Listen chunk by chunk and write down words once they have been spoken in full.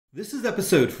This is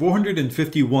episode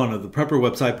 451 of the Prepper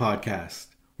Website Podcast,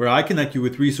 where I connect you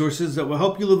with resources that will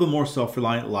help you live a more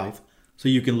self-reliant life so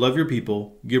you can love your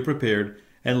people, get prepared,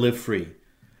 and live free.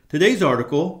 Today's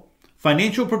article,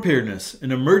 Financial Preparedness,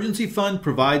 an Emergency Fund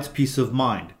Provides Peace of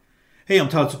Mind. Hey, I'm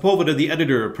Todd Sepulveda, the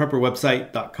editor of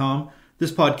PrepperWebsite.com.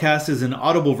 This podcast is an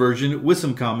audible version with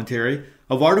some commentary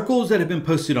of articles that have been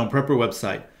posted on Prepper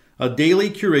Website, a daily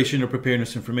curation of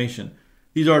preparedness information.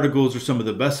 These articles are some of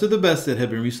the best that have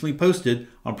been recently posted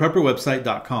on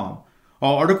PrepperWebsite.com.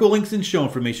 All article links and show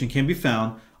information can be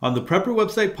found on the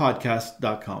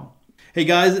PrepperWebsitePodcast.com. Hey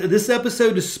guys, this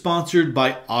episode is sponsored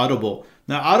by Audible.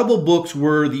 Now, Audible books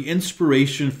were the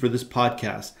inspiration for this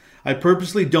podcast. I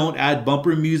purposely don't add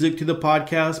bumper music to the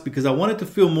podcast because I want it to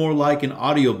feel more like an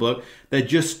audiobook that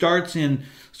just starts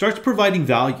providing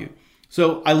value.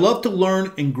 So I love to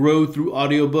learn and grow through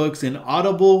audiobooks, and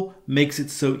Audible makes it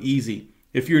so easy.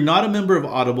 If you're not a member of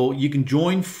Audible, you can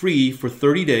join free for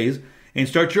 30 days and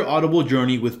start your Audible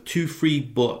journey with 2 free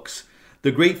books.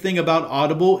 The great thing about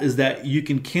Audible is that you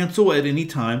can cancel at any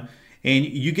time and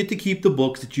you get to keep the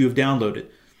books that you have downloaded.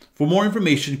 For more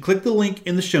information, click the link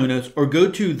in the show notes or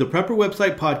go to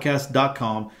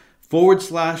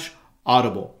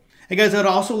theprepperwebsitepodcast.com/audible. Hey guys, I'd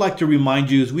also like to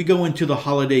remind you as we go into the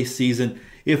holiday season,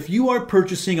 if you are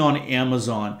purchasing on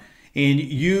Amazon, and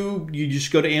you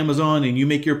just go to Amazon and you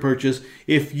make your purchase,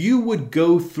 if you would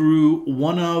go through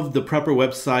one of the Prepper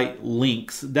Website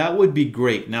links, that would be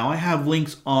great. Now, I have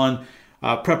links on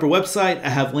Prepper Website. I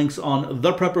have links on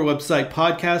the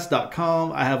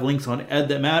PrepperWebsitePodcast.com. I have links on Ed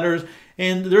That Matters.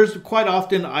 And there's quite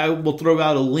often I will throw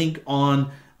out a link on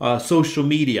social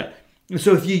media. And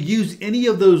so if you use any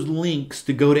of those links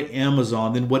to go to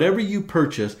Amazon, then whatever you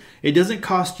purchase, it doesn't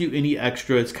cost you any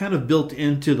extra. It's kind of built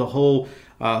into the whole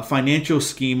financial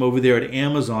scheme over there at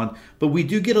Amazon, but we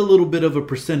do get a little bit of a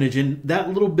percentage, and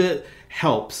that little bit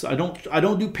helps. I don't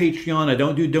do Patreon, I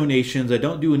don't do donations, I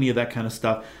don't do any of that kind of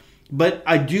stuff. But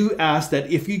I do ask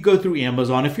that if you go through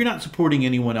Amazon, if you're not supporting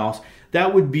anyone else,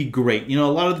 that would be great. You know,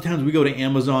 a lot of the times we go to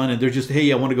Amazon and they're just,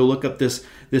 hey, I want to go look up this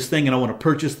thing and I want to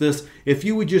purchase this. If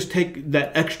you would just take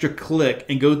that extra click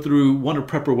and go through one of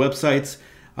Prepper Website's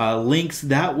links,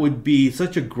 that would be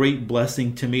such a great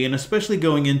blessing to me, and especially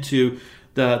going into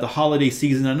the holiday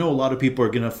season. I know a lot of people are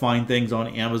going to find things on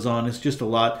Amazon. It's just a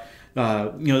lot.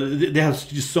 They have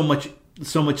just so much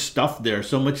stuff there,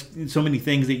 so many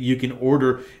things that you can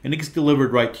order, and it gets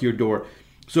delivered right to your door.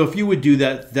 So if you would do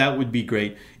that, that would be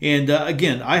great. And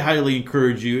again, I highly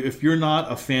encourage you, if you're not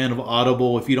a fan of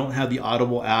Audible, if you don't have the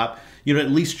Audible app,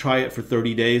 at least try it for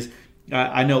 30 days.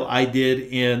 I know I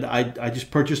did, and I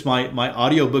just purchased my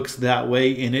audiobooks that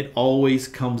way, and it always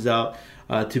comes out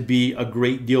to be a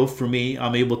great deal for me.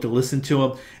 I'm able to listen to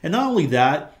them. And not only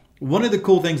that, one of the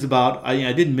cool things about,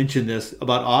 I didn't mention this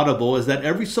about Audible, is that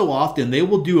every so often they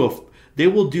will do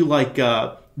like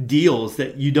deals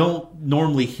that you don't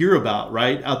normally hear about,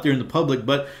 right, out there in the public.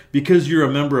 But because you're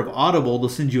a member of Audible, they'll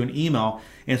send you an email.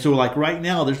 And so like right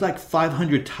now, there's like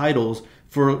 500 titles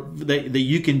that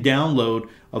you can download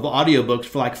of audiobooks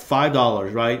for like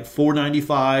 $5, right?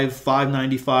 $4.95,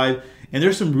 $5.95. And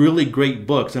there's some really great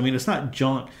books. I mean, it's not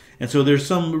junk. And so there's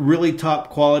some really top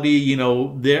quality,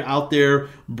 they're out there,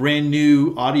 brand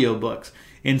new audiobooks.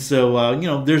 And so,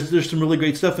 there's some really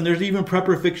great stuff. And there's even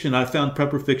Prepper Fiction. I found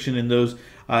Prepper Fiction in those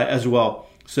as well.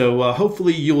 So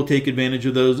hopefully you will take advantage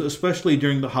of those, especially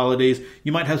during the holidays.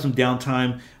 You might have some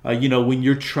downtime, when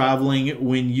you're traveling,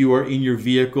 when you are in your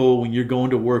vehicle, when you're going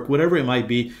to work, whatever it might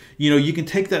be. You can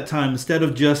take that time instead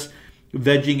of just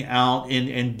vegging out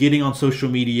and getting on social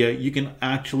media. You can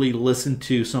actually listen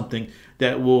to something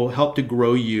that will help to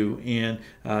grow you and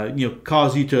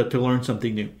cause you to learn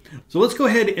something new. So let's go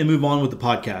ahead and move on with the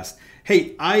podcast.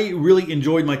 Hey, I really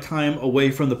enjoyed my time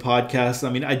away from the podcast.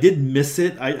 I mean, I did miss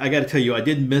it. I got to tell you, I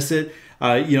did miss it.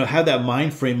 Have that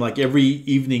mind frame like every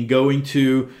evening going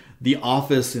to the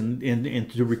office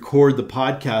and to record the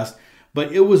podcast.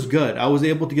 But it was good. I was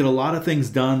able to get a lot of things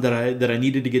done that I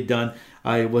needed to get done.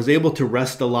 I was able to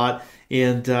rest a lot,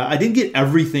 and I didn't get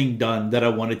everything done that I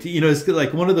wanted to. It's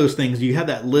like one of those things, you have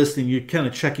that list and you're kind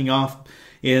of checking off,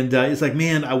 and it's like,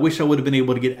 man, I wish I would have been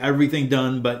able to get everything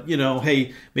done, but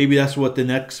hey, maybe that's what the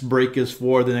next break is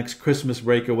for, the next Christmas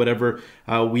break or whatever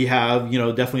we have.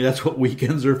 Definitely that's what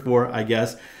weekends are for, I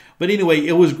guess. But anyway,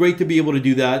 it was great to be able to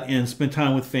do that and spend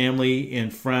time with family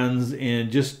and friends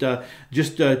and just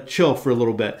chill for a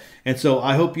little bit. And so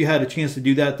I hope you had a chance to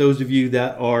do that. Those of you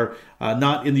that are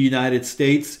not in the United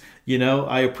States,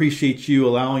 I appreciate you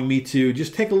allowing me to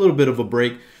just take a little bit of a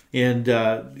break and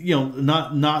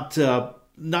not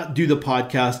do the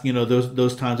podcast,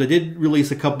 those times. I did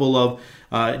release a couple of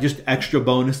just extra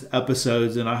bonus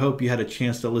episodes, and I hope you had a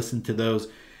chance to listen to those.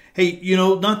 Hey,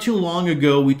 not too long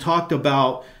ago, we talked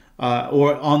about,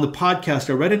 or on the podcast,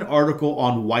 I read an article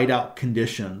on whiteout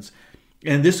conditions.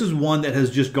 And this is one that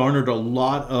has just garnered a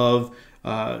lot of,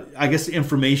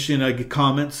 information,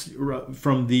 comments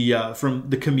from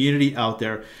the community out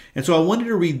there. And so I wanted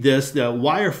to read this.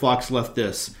 Wirefox left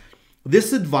this.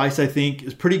 This advice, I think,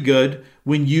 is pretty good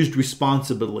when used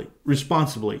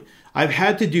responsibly. I've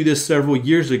had to do this several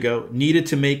years ago, needed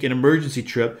to make an emergency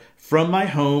trip from my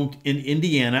home in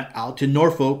Indiana out to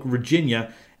Norfolk,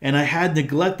 Virginia, and I had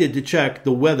neglected to check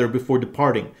the weather before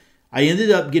departing. I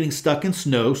ended up getting stuck in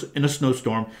a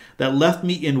snowstorm that left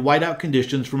me in whiteout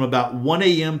conditions from about 1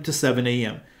 a.m. to 7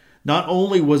 a.m. Not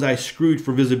only was I screwed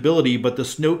for visibility, but the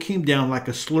snow came down like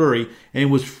a slurry and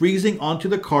was freezing onto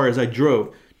the car as I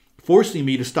drove, forcing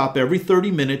me to stop every 30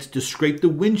 minutes to scrape the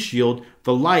windshield,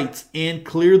 the lights, and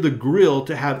clear the grill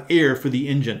to have air for the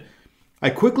engine.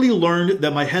 I quickly learned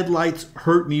that my headlights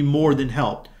hurt me more than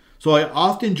helped. So I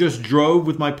often just drove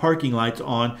with my parking lights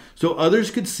on so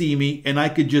others could see me and I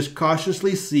could just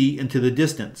cautiously see into the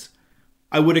distance.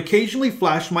 I would occasionally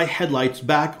flash my headlights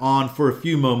back on for a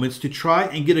few moments to try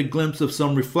and get a glimpse of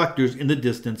some reflectors in the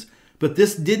distance, but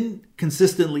this didn't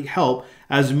consistently help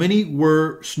as many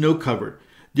were snow covered,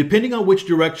 depending on which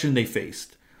direction they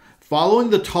faced.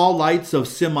 Following the tall lights of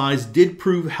semis did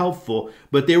prove helpful,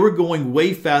 but they were going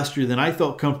way faster than I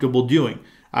felt comfortable doing.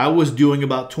 I was doing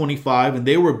about 25 and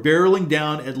they were barreling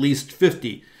down at least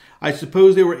 50. I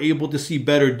suppose they were able to see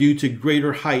better due to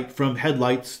greater height from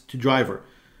headlights to driver.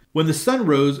 When the sun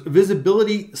rose,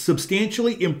 visibility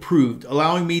substantially improved,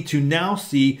 allowing me to now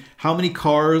see how many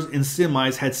cars and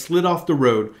semis had slid off the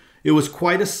road. It was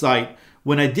quite a sight.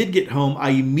 When I did get home,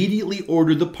 I immediately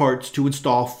ordered the parts to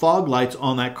install fog lights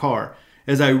on that car,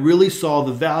 as I really saw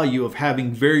the value of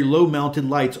having very low mounted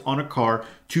lights on a car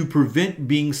to prevent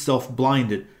being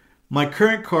self-blinded. My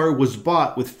current car was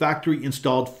bought with factory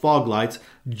installed fog lights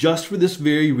just for this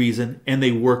very reason, and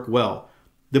they work well.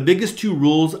 The biggest two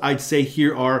rules I'd say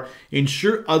here are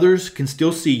ensure others can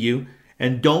still see you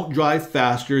and don't drive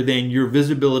faster than your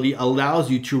visibility allows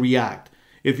you to react.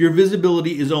 If your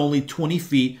visibility is only 20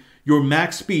 feet, your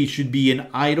max speed should be in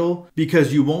idle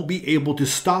because you won't be able to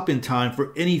stop in time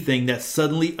for anything that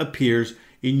suddenly appears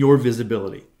in your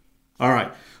visibility. All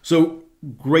right, so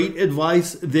great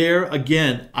advice there.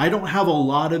 Again, I don't have a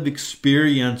lot of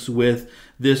experience with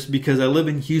this because I live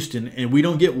in Houston and we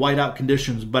don't get whiteout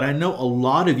conditions, but I know a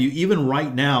lot of you, even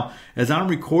right now, as I'm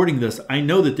recording this, I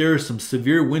know that there is some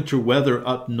severe winter weather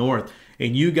up north.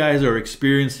 And you guys are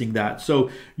experiencing that. So,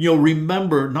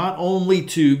 remember not only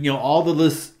to, all of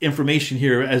this information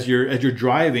here as you're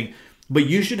driving, but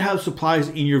you should have supplies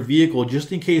in your vehicle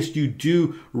just in case you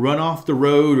do run off the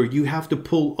road or you have to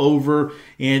pull over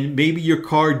and maybe your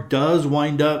car does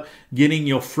wind up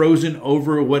getting, frozen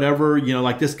over or whatever.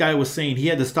 Like this guy was saying, he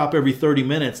had to stop every 30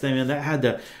 minutes. I mean, that had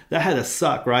to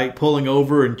suck, right? Pulling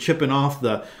over and chipping off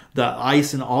the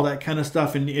ice and all that kind of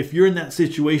stuff. And if you're in that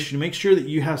situation, make sure that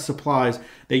you have supplies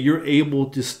that you're able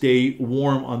to stay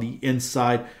warm on the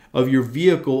inside of your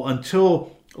vehicle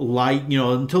until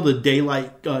until the daylight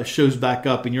shows back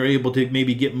up and you're able to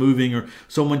maybe get moving or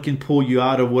someone can pull you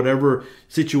out of whatever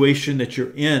situation that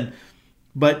you're in.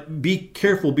 But be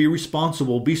careful, be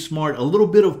responsible, be smart. A little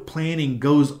bit of planning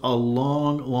goes a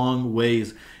long, long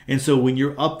ways. And so when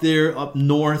you're up there, up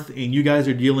north, and you guys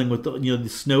are dealing with the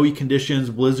snowy conditions,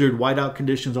 blizzard, whiteout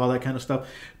conditions, all that kind of stuff,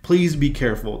 please be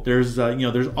careful. There's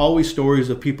always stories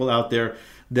of people out there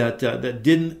that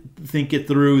didn't think it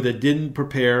through, that didn't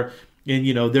prepare. And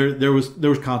there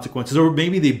was consequences, or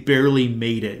maybe they barely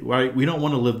made it, right? We don't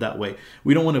want to live that way.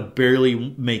 We don't want to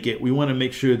barely make it. We want to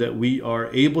make sure that we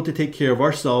are able to take care of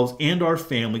ourselves and our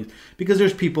families because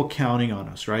there's people counting on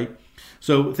us, right?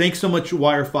 So thanks so much,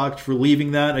 Wirefox, for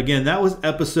leaving that. Again, that was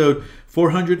episode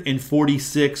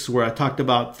 446, where I talked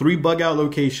about 3 bug out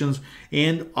locations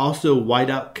and also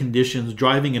whiteout conditions,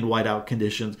 driving in whiteout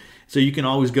conditions. So you can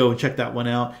always go and check that one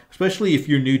out, especially if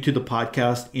you're new to the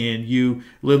podcast and you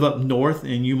live up north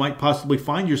and you might possibly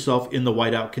find yourself in the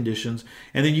whiteout conditions.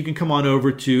 And then you can come on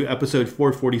over to episode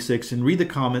 446 and read the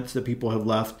comments that people have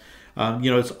left.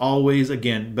 It's always,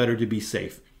 again, better to be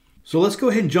safe. So let's go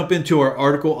ahead and jump into our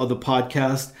article of the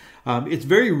podcast. It's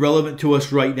very relevant to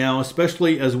us right now,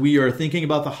 especially as we are thinking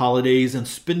about the holidays and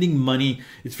spending money.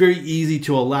 It's very easy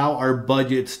to allow our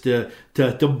budgets to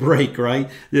break, right?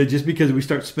 Just because we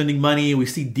start spending money, we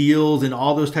see deals and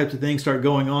all those types of things start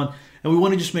going on. And we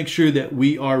want to just make sure that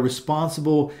we are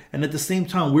responsible and at the same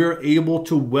time we're able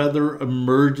to weather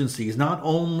emergencies. Not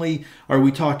only are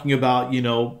we talking about,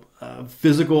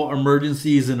 physical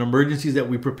emergencies and emergencies that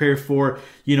we prepare for,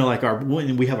 like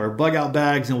when we have our bug out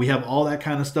bags and we have all that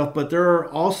kind of stuff. But there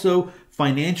are also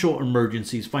financial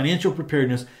emergencies. Financial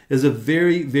preparedness is a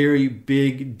very, very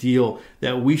big deal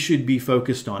that we should be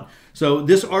focused on. So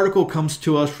this article comes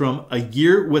to us from A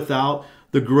Year Without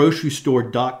the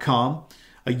Grocerystore.com.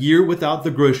 A Year Without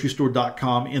the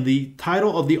Grocerystore.com. And the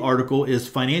title of the article is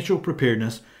Financial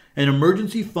Preparedness: An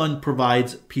Emergency Fund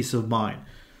Provides Peace of Mind.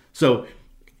 So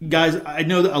guys, I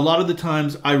know that a lot of the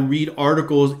times I read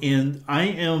articles and I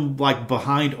am like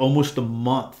behind almost a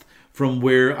month from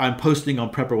where I'm posting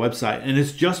on Prepper website. And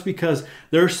it's just because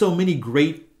there are so many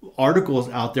great articles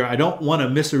out there. I don't want to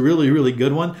miss a really, really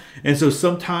good one. And so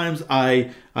sometimes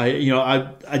I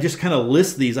just kind of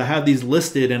list these. I have these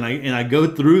listed and I go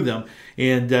through them.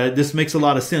 And this makes a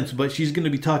lot of sense. But she's going to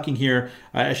be talking here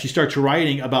as she starts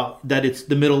writing about that it's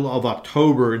the middle of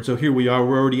October. And so here we are.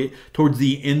 We're already towards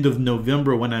the end of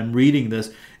November when I'm reading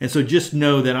this. And so just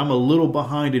know that I'm a little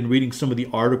behind in reading some of the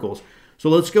articles. So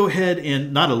let's go ahead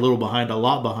and not a little behind, a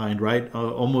lot behind, right?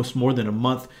 Almost more than a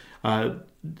month.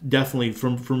 Definitely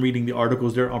from reading the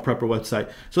articles there on Prepper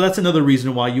website. So that's another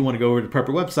reason why you want to go over to Prepper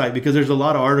website, because there's a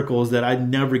lot of articles that I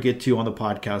never get to on the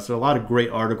podcast. There are a lot of great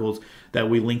articles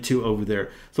that we link to over there.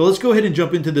 So let's go ahead and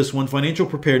jump into this one. Financial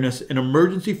preparedness: an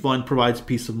emergency fund provides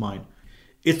peace of mind.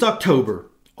 It's October.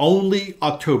 Only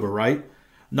October, right?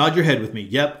 Nod your head with me.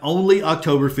 Yep, only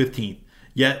October 15th.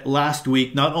 Yet last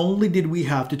week, not only did we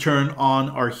have to turn on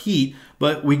our heat,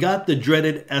 but we got the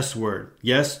dreaded S word.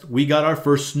 Yes, we got our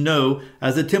first snow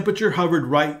as the temperature hovered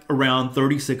right around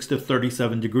 36 to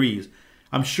 37 degrees.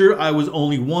 I'm sure I was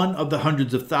only one of the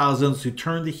hundreds of thousands who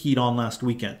turned the heat on last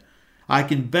weekend. I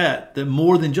can bet that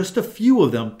more than just a few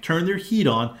of them turned their heat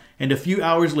on and a few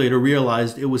hours later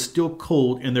realized it was still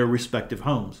cold in their respective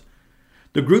homes.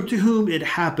 The group to whom it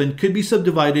happened could be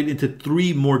subdivided into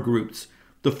three more groups.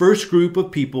 The first group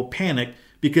of people panicked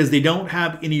because they don't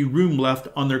have any room left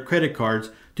on their credit cards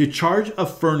to charge a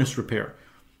furnace repair.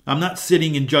 I'm not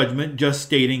sitting in judgment, just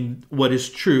stating what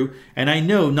is true, and I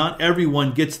know not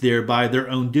everyone gets there by their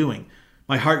own doing.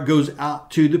 My heart goes out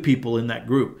to the people in that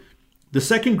group. The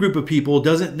second group of people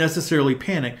doesn't necessarily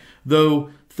panic,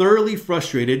 though thoroughly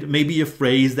frustrated may be a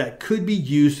phrase that could be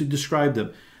used to describe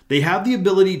them. They have the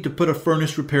ability to put a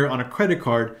furnace repair on a credit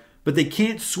card, but they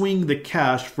can't swing the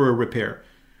cash for a repair.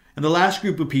 And the last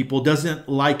group of people doesn't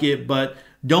like it, but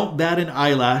don't bat an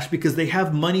eyelash because they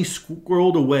have money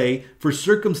squirreled away for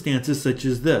circumstances such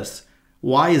as this.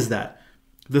 Why is that?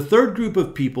 The third group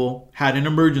of people had an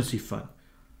emergency fund.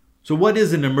 So what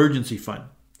is an emergency fund?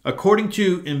 According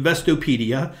to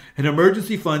Investopedia, an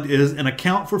emergency fund is an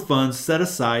account for funds set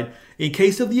aside in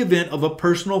case of the event of a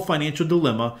personal financial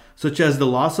dilemma, such as the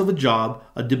loss of a job,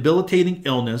 a debilitating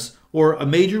illness, or a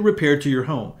major repair to your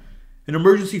home. An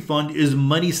emergency fund is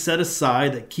money set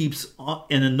aside that keeps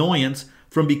an annoyance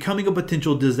from becoming a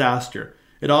potential disaster.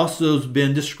 It also has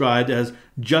been described as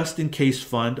just in case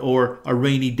fund or a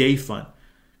rainy day fund.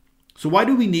 So why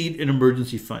do we need an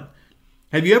emergency fund?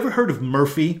 Have you ever heard of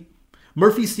Murphy?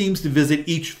 Murphy seems to visit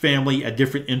each family at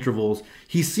different intervals.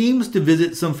 He seems to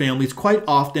visit some families quite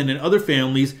often, and other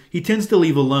families he tends to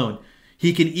leave alone.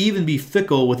 He can even be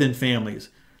fickle within families.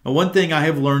 Now, one thing I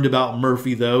have learned about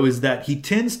Murphy, though, is that he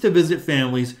tends to visit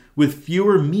families with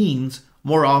fewer means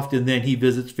more often than he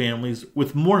visits families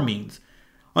with more means.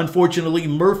 Unfortunately,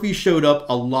 Murphy showed up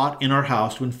a lot in our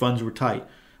house when funds were tight.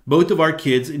 Both of our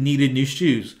kids needed new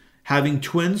shoes. Having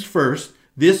twins first,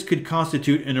 this could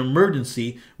constitute an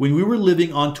emergency when we were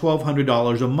living on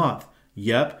 $1,200 a month.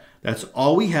 Yep, that's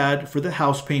all we had for the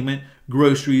house payment,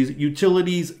 groceries,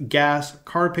 utilities, gas,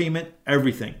 car payment,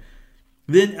 everything.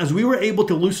 Then, as we were able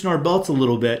to loosen our belts a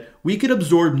little bit, we could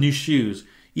absorb new shoes,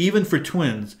 even for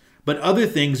twins, but other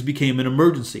things became an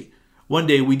emergency. One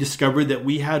day we discovered that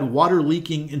we had water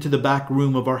leaking into the back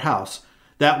room of our house.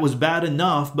 That was bad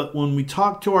enough, but when we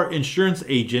talked to our insurance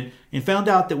agent and found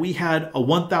out that we had a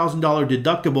 $1,000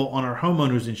 deductible on our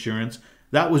homeowner's insurance,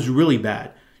 that was really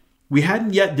bad. We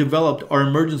hadn't yet developed our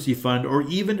emergency fund or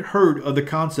even heard of the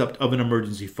concept of an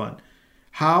emergency fund.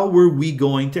 How were we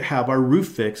going to have our roof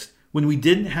fixed when we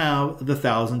didn't have the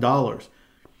 $1,000?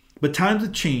 But times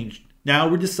have changed. Now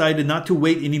we decided not to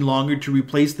wait any longer to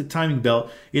replace the timing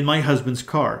belt in my husband's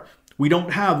car. We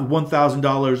don't have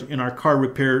 $1,000 in our car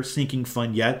repair sinking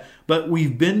fund yet, but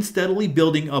we've been steadily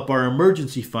building up our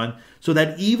emergency fund so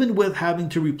that even with having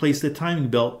to replace the timing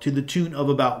belt to the tune of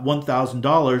about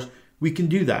 $1,000, we can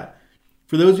do that.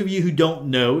 For those of you who don't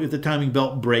know, if the timing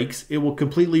belt breaks, it will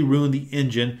completely ruin the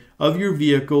engine of your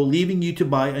vehicle, leaving you to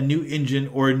buy a new engine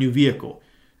or a new vehicle.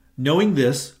 Knowing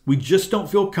this, we just don't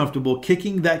feel comfortable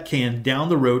kicking that can down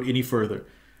the road any further.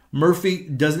 Murphy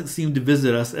doesn't seem to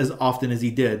visit us as often as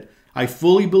he did. I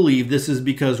fully believe this is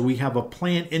because we have a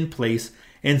plan in place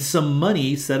and some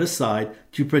money set aside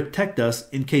to protect us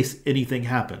in case anything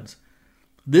happens.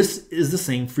 This is the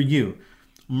same for you.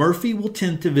 Murphy will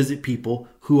tend to visit people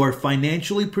who are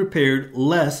financially prepared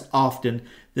less often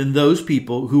than those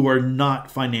people who are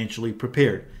not financially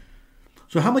prepared.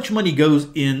 So how much money goes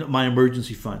in my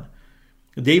emergency fund?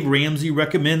 Dave Ramsey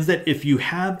recommends that if you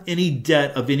have any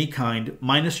debt of any kind,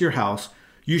 minus your house,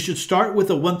 you should start with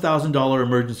a $1,000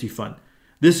 emergency fund.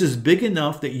 This is big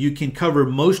enough that you can cover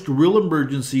most real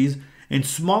emergencies and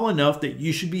small enough that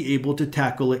you should be able to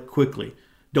tackle it quickly.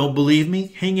 Don't believe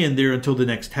me? Hang in there until the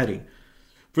next heading.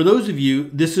 For those of you,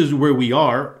 this is where we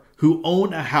are, who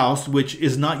own a house which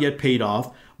is not yet paid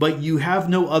off, but you have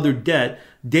no other debt,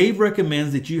 Dave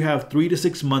recommends that you have 3 to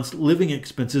 6 months living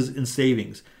expenses in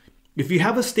savings. If you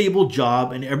have a stable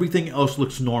job and everything else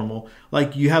looks normal,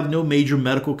 like you have no major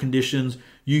medical conditions,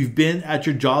 you've been at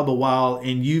your job a while,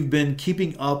 and you've been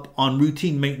keeping up on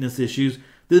routine maintenance issues,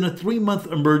 then a 3-month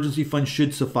emergency fund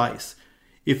should suffice.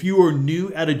 If you are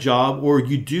new at a job or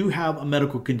you do have a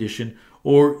medical condition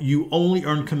or you only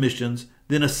earn commissions,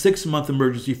 then a 6-month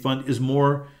emergency fund is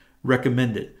more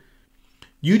recommended.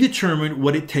 You determine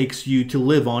what it takes you to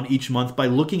live on each month by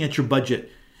looking at your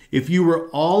budget. If you were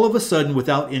all of a sudden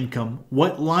without income,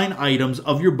 what line items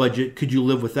of your budget could you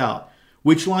live without?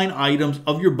 Which line items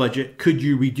of your budget could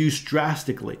you reduce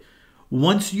drastically?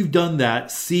 Once you've done that,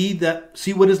 see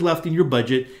what is left in your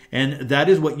budget, and that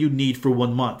is what you need for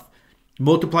 1 month.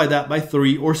 Multiply that by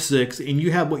 3 or 6, and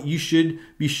you have what you should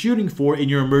be shooting for in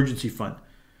your emergency fund.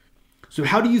 So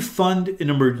how do you fund an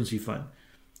emergency fund?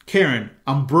 Karen,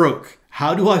 I'm broke.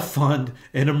 How do I fund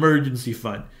an emergency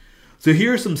fund? So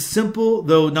here are some simple,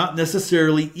 though not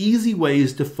necessarily easy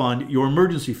ways to fund your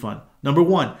emergency fund. Number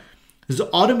 1 is to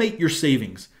automate your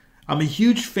savings. I'm a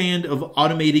huge fan of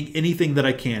automating anything that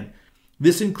I can.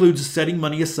 This includes setting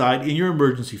money aside in your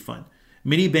emergency fund.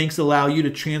 Many banks allow you to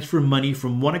transfer money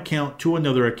from one account to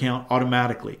another account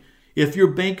automatically. If your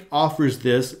bank offers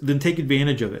this, then take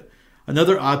advantage of it.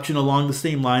 Another option along the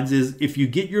same lines is if you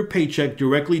get your paycheck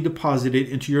directly deposited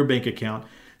into your bank account,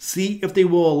 see if they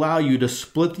will allow you to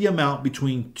split the amount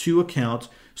between 2 accounts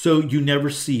so you never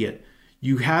see it.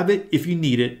 You have it if you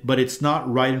need it, but it's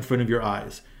not right in front of your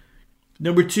eyes.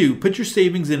 Number 2, put your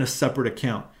savings in a separate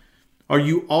account. Are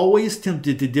you always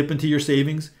tempted to dip into your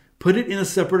savings? Put it in a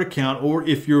separate account, or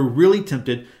if you're really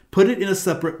tempted, put it in a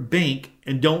separate bank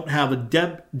and don't have a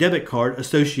debit card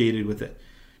associated with it.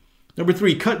 Number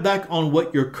 3, cut back on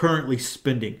what you're currently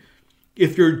spending.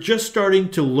 If you're just starting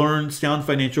to learn sound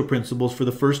financial principles for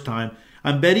the first time,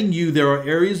 I'm betting you there are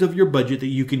areas of your budget that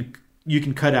you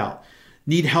can cut out.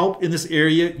 Need help in this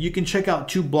area? You can check out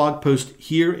 2 blog posts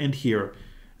here and here.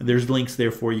 And there's links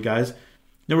there for you guys.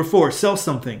 Number 4, sell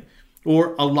something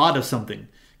or a lot of something.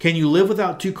 Can you live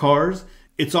without 2 cars?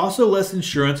 It's also less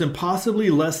insurance and possibly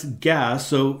less gas,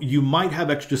 so you might have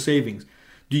extra savings.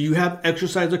 Do you have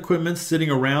exercise equipment sitting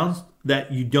around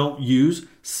that you don't use?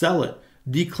 Sell it.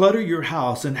 Declutter your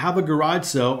house and have a garage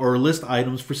sale or list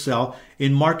items for sale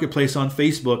in Marketplace on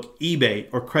Facebook, eBay,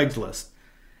 or Craigslist.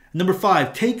 Number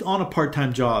 5, take on a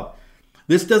part-time job.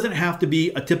 This doesn't have to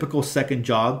be a typical second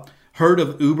job. Heard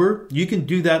of Uber? You can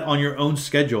do that on your own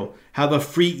schedule. Have a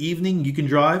free evening you can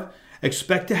drive.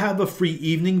 Expect to have a free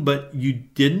evening, but you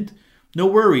didn't? No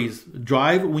worries.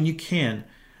 Drive when you can.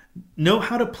 Know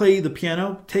how to play the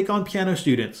piano? Take on piano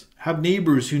students. Have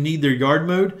neighbors who need their yard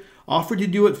mowed? Offer to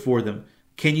do it for them.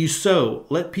 Can you sew?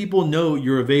 Let people know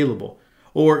you're available.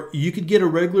 Or you could get a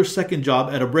regular second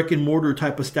job at a brick and mortar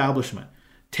type establishment.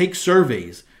 Take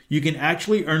surveys. You can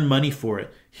actually earn money for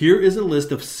it. Here is a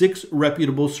list of 6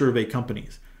 reputable survey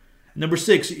companies. Number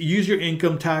 6, use your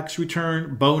income tax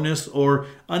return, bonus, or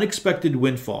unexpected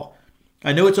windfall.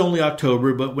 I know it's only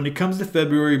October, but when it comes to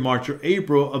February, March, or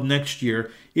April of next year,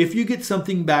 if you get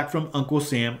something back from Uncle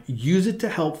Sam, use it to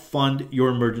help fund your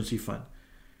emergency fund.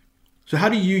 So how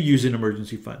do you use an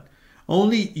emergency fund?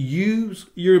 Only use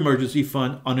your emergency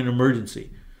fund on an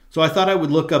emergency. So I thought I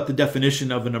would look up the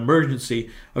definition of an emergency.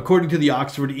 According to the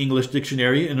Oxford English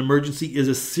Dictionary, an emergency is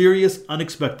a serious,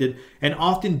 unexpected, and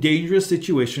often dangerous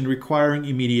situation requiring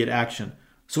immediate action.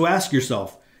 So ask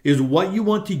yourself, is what you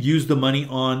want to use the money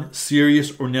on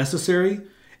serious or necessary?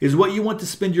 Is what you want to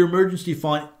spend your emergency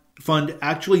fund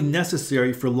actually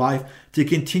necessary for life to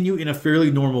continue in a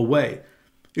fairly normal way?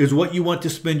 Is what you want to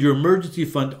spend your emergency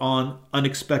fund on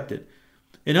unexpected?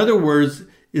 In other words,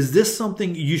 is this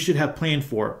something you should have planned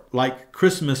for, like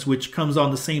Christmas, which comes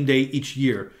on the same day each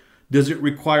year? Does it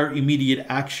require immediate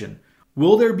action?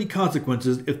 Will there be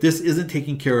consequences if this isn't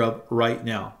taken care of right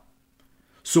now?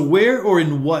 So where or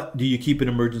in what do you keep an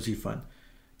emergency fund?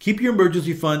 Keep your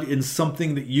emergency fund in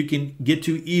something that you can get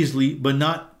to easily, but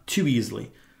not too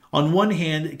easily. On one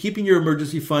hand, keeping your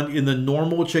emergency fund in the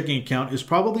normal checking account is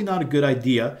probably not a good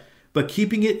idea, but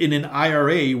keeping it in an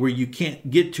IRA where you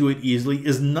can't get to it easily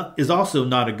is also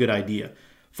not a good idea.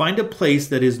 Find a place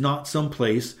that is not some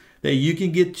place that you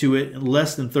can get to it in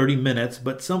less than 30 minutes,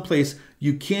 but someplace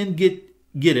you can get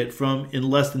it from in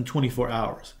less than 24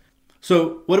 hours.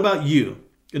 So what about you?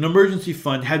 An emergency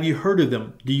fund, have you heard of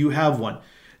them? Do you have one?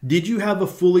 Did you have a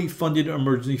fully funded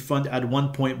emergency fund at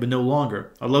one point but no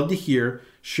longer? I'd love to hear.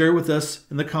 Share with us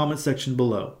in the comment section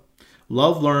below.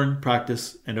 Love, learn,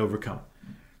 practice, and overcome.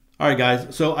 All right,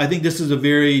 guys. So I think this is a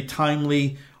very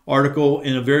timely article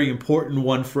and a very important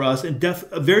one for us, and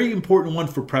a very important one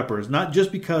for preppers, not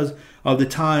just because of the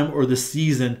time or the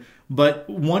season, but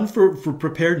one for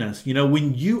preparedness. You know,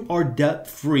 when you are debt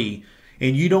free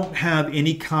and you don't have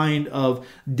any kind of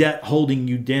debt holding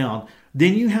you down,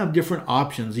 then you have different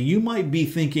options. And you might be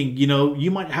thinking,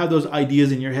 you might have those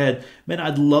ideas in your head, man,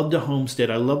 I'd love to homestead.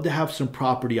 I'd love to have some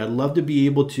property. I'd love to be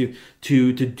able to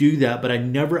do that, but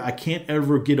I can't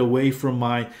ever get away from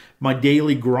my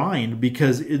daily grind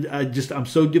because I'm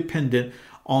so dependent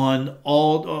on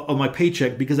all of my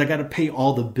paycheck because I got to pay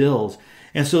all the bills.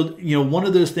 And so, one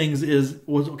of those things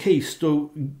was okay,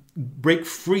 so break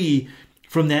free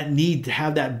from that need to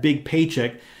have that big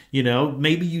paycheck.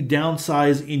 Maybe you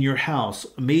downsize in your house.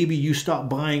 Maybe you stop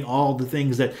buying all the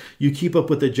things that you keep up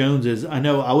with the Joneses. I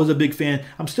know I was a big fan.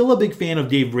 I'm still a big fan of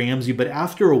Dave Ramsey, but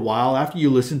after you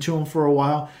listen to him for a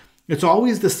while, it's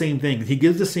always the same thing. He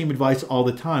gives the same advice all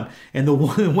the time. And the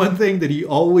one thing that he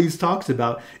always talks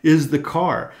about is the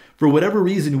car. For whatever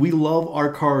reason, we love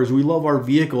our cars, we love our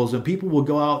vehicles, and people will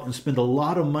go out and spend a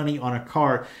lot of money on a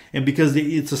car, and because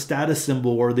it's a status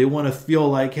symbol or they want to feel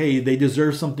like, hey, they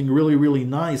deserve something really, really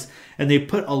nice, and they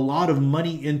put a lot of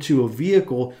money into a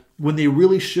vehicle when they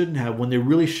really shouldn't have, when they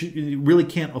really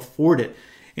can't afford it.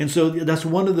 And so that's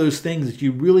one of those things that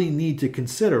you really need to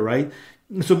consider, right?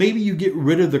 So maybe you get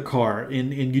rid of the car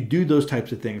and you do those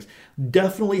types of things.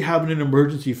 Definitely having an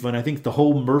emergency fund. I think the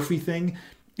whole Murphy thing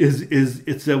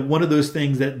it's one of those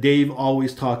things that Dave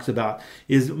always talks about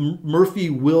is Murphy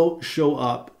will show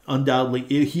up.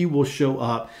 Undoubtedly, he will show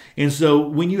up. And so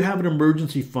when you have an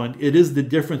emergency fund, it is the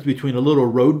difference between a little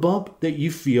road bump that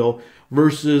you feel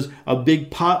versus a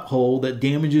big pothole that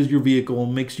damages your vehicle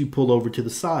and makes you pull over to the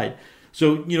side.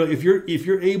 So, if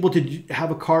you're able to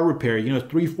have a car repair,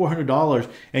 $300-400,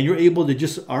 and you're able to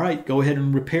just, all right, go ahead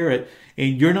and repair it,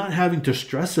 and you're not having to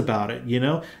stress about it,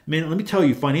 Man, let me tell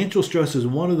you, financial stress is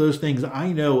one of those things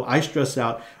I know I stress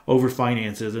out over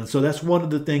finances. And so that's one of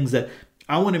the things that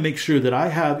I want to make sure that I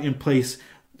have in place,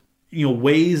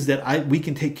 ways that we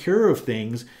can take care of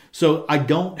things so I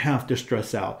don't have to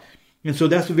stress out. And so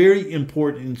that's very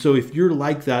important. And so if you're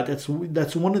like that, that's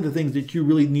one of the things that you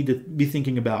really need to be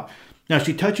thinking about. Now,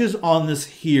 she touches on this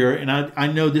here, and I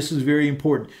know this is very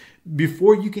important.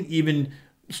 Before you can even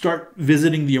start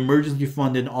visiting the emergency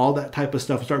fund and all that type of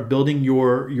stuff, start building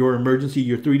your emergency,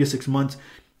 your 3 to 6 months,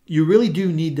 you really do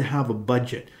need to have a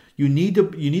budget. You need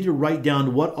to write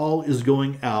down what all is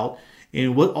going out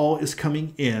and what all is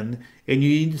coming in, and you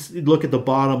need to look at the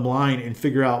bottom line and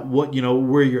figure out what,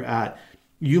 where you're at.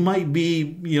 You might be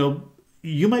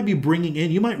bringing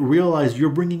in, you might realize you're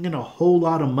bringing in a whole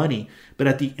lot of money, but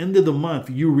at the end of the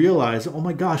month, you realize, oh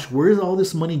my gosh, where's all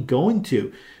this money going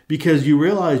to? Because you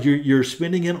realize you're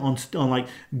spending it on like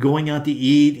going out to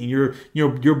eat, and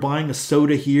you're buying a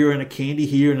soda here and a candy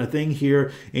here and a thing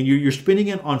here, and you're spending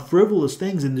it on frivolous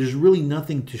things, and there's really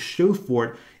nothing to show for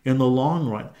it in the long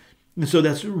run. And so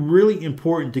that's really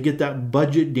important to get that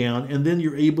budget down, and then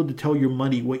you're able to tell your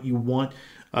money what you want,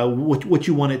 what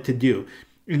you want it to do.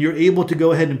 And you're able to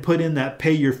go ahead and put in that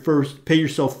pay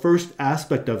yourself first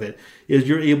aspect of it. Is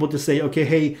you're able to say, okay,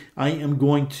 hey, I am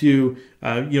going to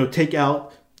take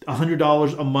out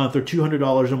 $100 a month or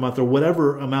 $200 a month or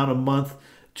whatever amount a month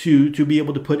to be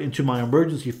able to put into my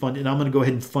emergency fund, and I'm going to go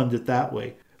ahead and fund it that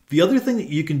way. The other thing that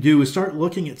you can do is start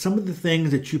looking at some of the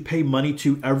things that you pay money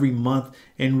to every month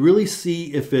and really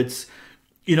see if it's,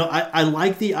 I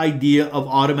like the idea of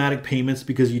automatic payments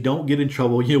because you don't get in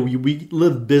trouble. We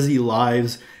live busy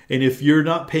lives, and if you're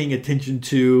not paying attention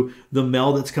to the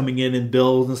mail that's coming in and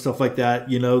bills and stuff like that,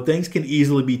 things can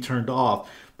easily be turned off.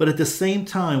 But at the same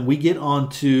time, we get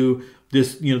onto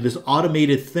this, this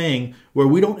automated thing where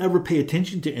we don't ever pay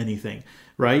attention to anything,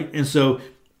 right? And so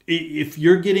if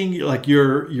you're getting like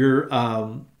your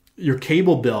your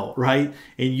cable bill, right?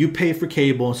 And you pay for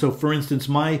cable. And so, for instance,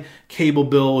 my cable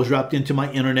bill is wrapped into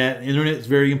my internet. Internet is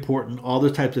very important, all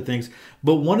those types of things.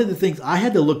 But one of the things I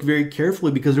had to look very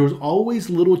carefully because there was always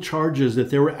little charges that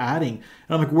they were adding.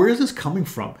 And I'm like, where is this coming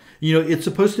from? It's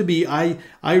supposed to be, I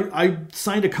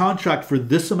signed a contract for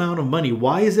this amount of money.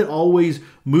 Why is it always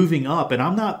moving up? And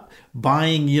I'm not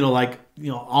buying,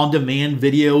 on-demand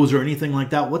videos or anything like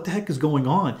that. What the heck is going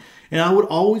on? And I would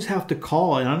always have to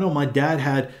call. And I know my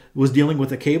dad was dealing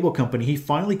with a cable company. He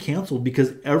finally canceled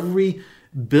because every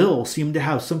bill seemed to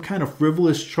have some kind of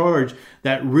frivolous charge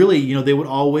that really, they would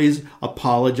always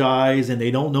apologize and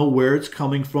they don't know where it's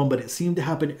coming from, but it seemed to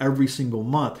happen every single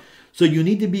month. So you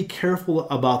need to be careful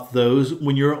about those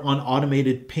when you're on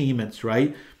automated payments,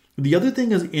 right? The other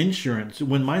thing is insurance.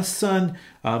 When my second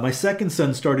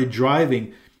son started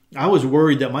driving, I was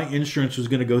worried that my insurance was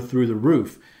going to go through the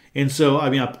roof. And so, I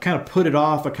kind of put it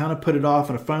off. And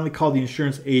I finally called the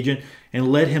insurance agent and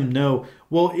let him know.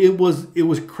 Well, it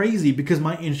was crazy because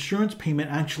my insurance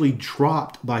payment actually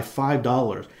dropped by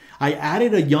 $5. I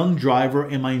added a young driver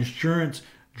and my insurance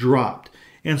dropped.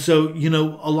 And so,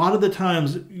 a lot of the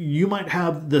times you might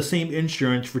have the same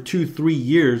insurance for 2-3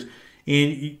 years,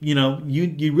 and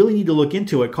you really need to look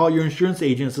into it. Call your insurance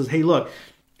agent and says, hey, look,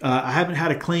 I haven't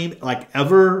had a claim like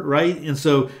ever, right? And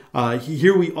so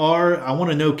here we are. I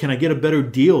want to know, can I get a better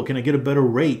deal? Can I get a better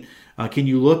rate? Can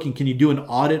you look and can you do an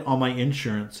audit on my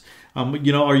insurance?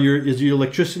 Is your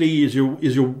electricity,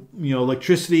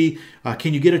 electricity?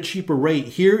 Can you get a cheaper rate?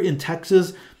 Here in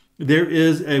Texas, there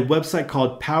is a website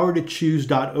called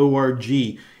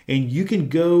powertochoose.org, and you can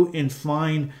go and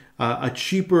find a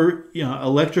cheaper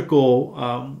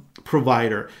electrical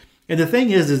provider. And the thing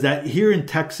is that here in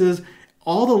Texas,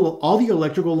 all the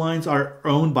electrical lines are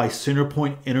owned by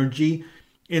CenterPoint Energy.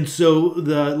 And so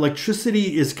the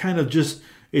electricity is kind of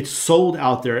it's sold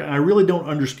out there. And I really don't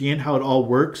understand how it all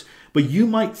works, but you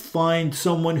might find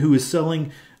someone who is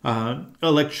selling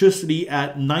electricity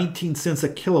at 19 cents a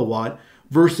kilowatt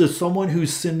versus someone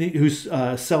who's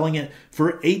selling it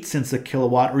for 8 cents a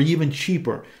kilowatt or even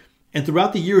cheaper. And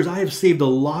throughout the years, I have saved a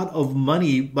lot of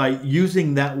money by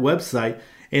using that website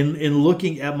and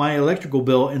looking at my electrical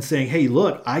bill and saying, hey,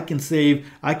 look, I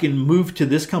can move to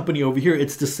this company over here.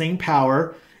 It's the same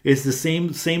power. It's the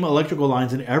same electrical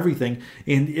lines and everything.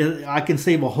 And I can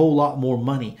save a whole lot more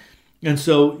money. And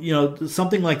so,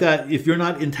 something like that, if you're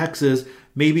not in Texas,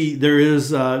 maybe there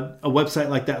is a website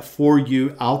like that for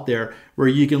you out there where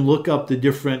you can look up the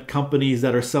different companies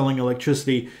that are selling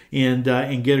electricity and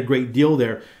get a great deal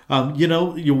there.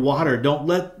 Your water, don't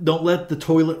let the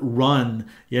toilet run,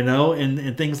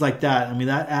 and things like that.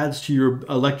 That adds to your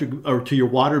electric or to your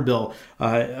water bill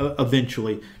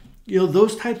eventually.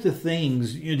 Those types of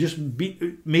things,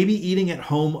 maybe eating at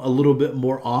home a little bit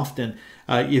more often.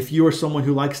 If you are someone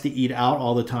who likes to eat out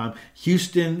all the time,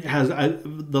 Houston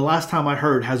the last time I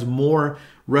heard, has more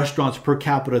restaurants per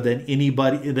capita than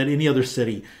any other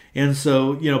city. And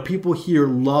so, people here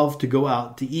love to go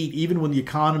out to eat. Even when the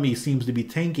economy seems to be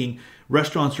tanking,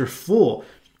 restaurants are full.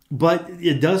 But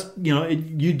it does,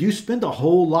 you do spend a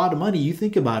whole lot of money. You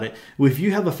think about it. If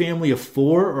you have a family of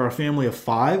 4 or a family of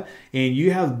 5 and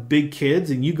you have big kids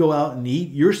and you go out and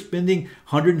eat, you're spending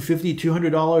 $150,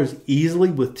 $200 easily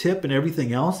with tip and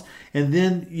everything else. And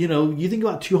then, you think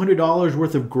about $200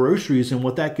 worth of groceries and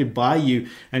what that could buy you.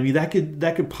 That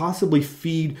could possibly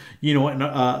feed,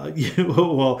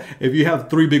 well, if you have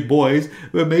 3 big boys,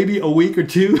 but maybe a week or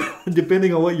 2,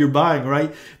 depending on what you're buying,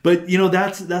 right? But,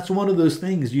 that's one of those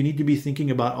things. You need to be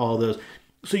thinking about all those.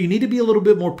 So you need to be a little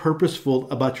bit more purposeful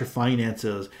about your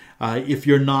finances if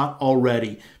you're not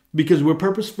already, because we're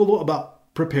purposeful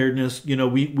about preparedness.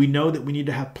 We know that we need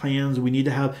to have plans. We need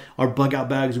to have our bug out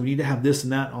bags. We need to have this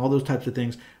and that and all those types of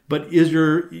things. But is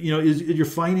your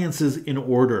finances in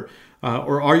order?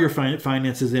 Or are your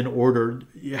finances in order?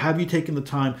 Have you taken the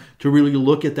time to really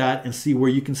look at that and see where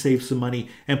you can save some money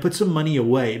and put some money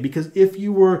away? Because if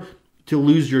you were to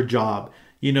lose your job,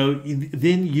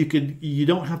 then you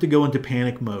don't have to go into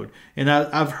panic mode. And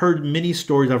I've heard many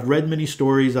stories. I've read many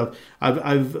stories.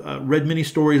 I've read many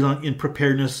stories on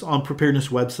preparedness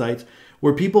websites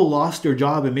where people lost their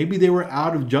job and maybe they were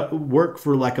out of work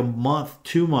for like a month,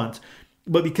 2 months.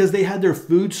 But because they had their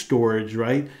food storage,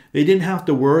 right, they didn't have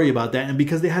to worry about that. And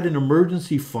because they had an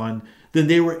emergency fund, then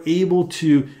they were able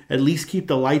to at least keep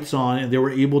the lights on and they were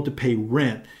able to pay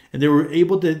rent. And they were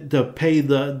able to pay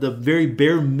the very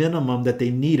bare minimum that they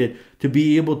needed to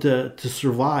be able to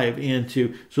survive and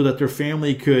so that their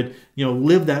family could,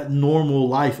 live that normal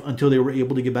life until they were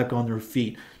able to get back on their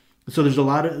feet. So there's a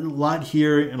lot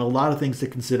here and a lot of things to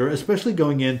consider, especially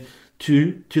going in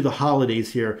to the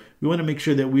holidays here. We want to make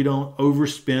sure that we don't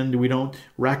overspend, we don't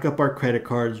rack up our credit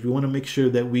cards. We want to make sure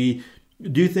that we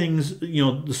do things,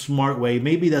 the smart way.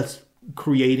 Maybe that's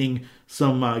creating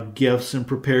some gifts and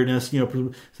preparedness,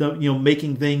 so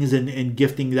making things and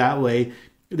gifting that way.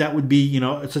 That would be,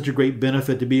 such a great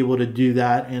benefit to be able to do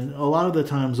that. And a lot of the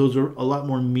times those are a lot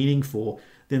more meaningful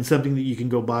than something that you can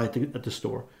go buy at the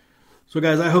store. So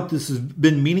guys, I hope this has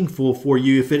been meaningful for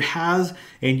you. If it has,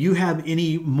 and you have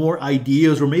any more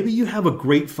ideas, or maybe you have a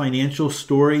great financial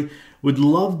story, would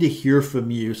love to hear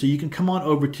from you. So you can come on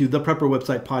over to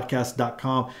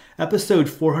theprepperwebsitepodcast.com, episode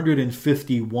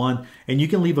 451, and you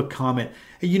can leave a comment.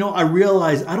 And I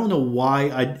realize, I don't know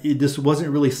why this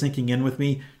wasn't really sinking in with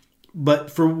me,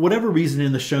 but for whatever reason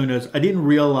in the show notes, I didn't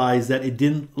realize that it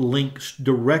didn't link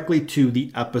directly to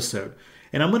the episode.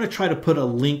 And I'm going to try to put a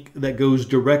link that goes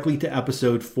directly to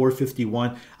episode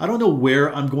 451. I don't know where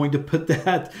I'm going to put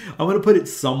that. I'm going to put it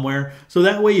somewhere. So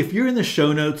that way, if you're in the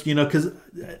show notes, because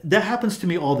that happens to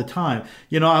me all the time.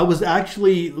 I was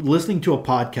actually listening to a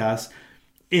podcast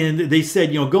and they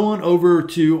said, go on over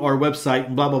to our website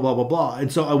and blah, blah, blah, blah, blah.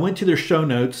 And so I went to their show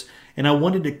notes and I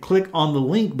wanted to click on the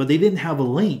link, but they didn't have a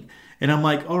link. And I'm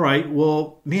like, all right,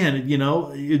 well, man,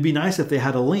 it'd be nice if they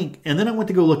had a link. And then I went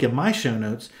to go look at my show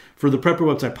notes for the Prepper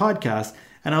Website podcast.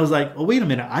 And I was like, oh, wait a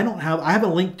minute. I have a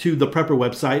link to the Prepper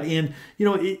website. And,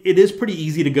 it is pretty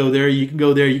easy to go there. You can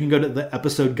go there. You can go to the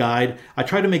episode guide. I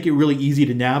try to make it really easy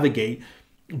to navigate.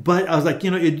 But I was like,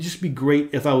 it'd just be great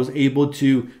if I was able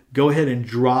to go ahead and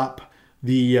drop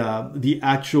the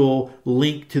actual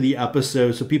link to the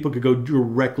episode so people could go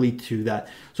directly to that.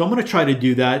 So I'm going to try to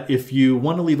do that. If you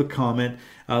want to leave a comment,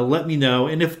 let me know.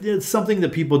 And if it's something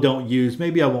that people don't use,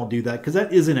 maybe I won't do that because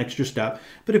that is an extra step.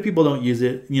 But if people don't use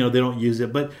it, they don't use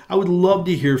it. But I would love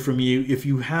to hear from you. If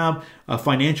you have a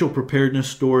financial preparedness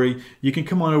story, you can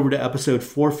come on over to episode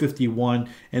 451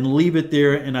 and leave it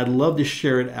there. And I'd love to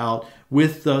share it out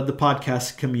with the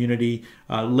podcast community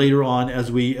later on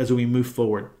as we move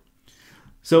forward.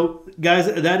 So,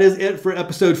 guys, that is it for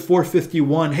episode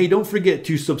 451. Hey, don't forget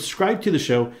to subscribe to the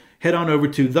show. Head on over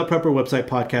to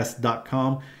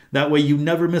theprepperwebsitepodcast.com. That way you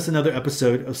never miss another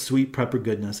episode of Sweet Prepper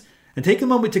Goodness. And take a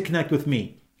moment to connect with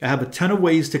me. I have a ton of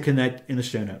ways to connect in the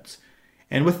show notes.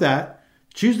 And with that,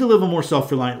 choose to live a more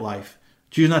self-reliant life.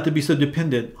 Choose not to be so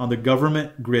dependent on the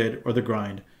government, grid, or the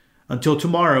grind. Until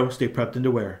tomorrow, stay prepped and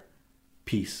aware.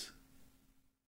 Peace.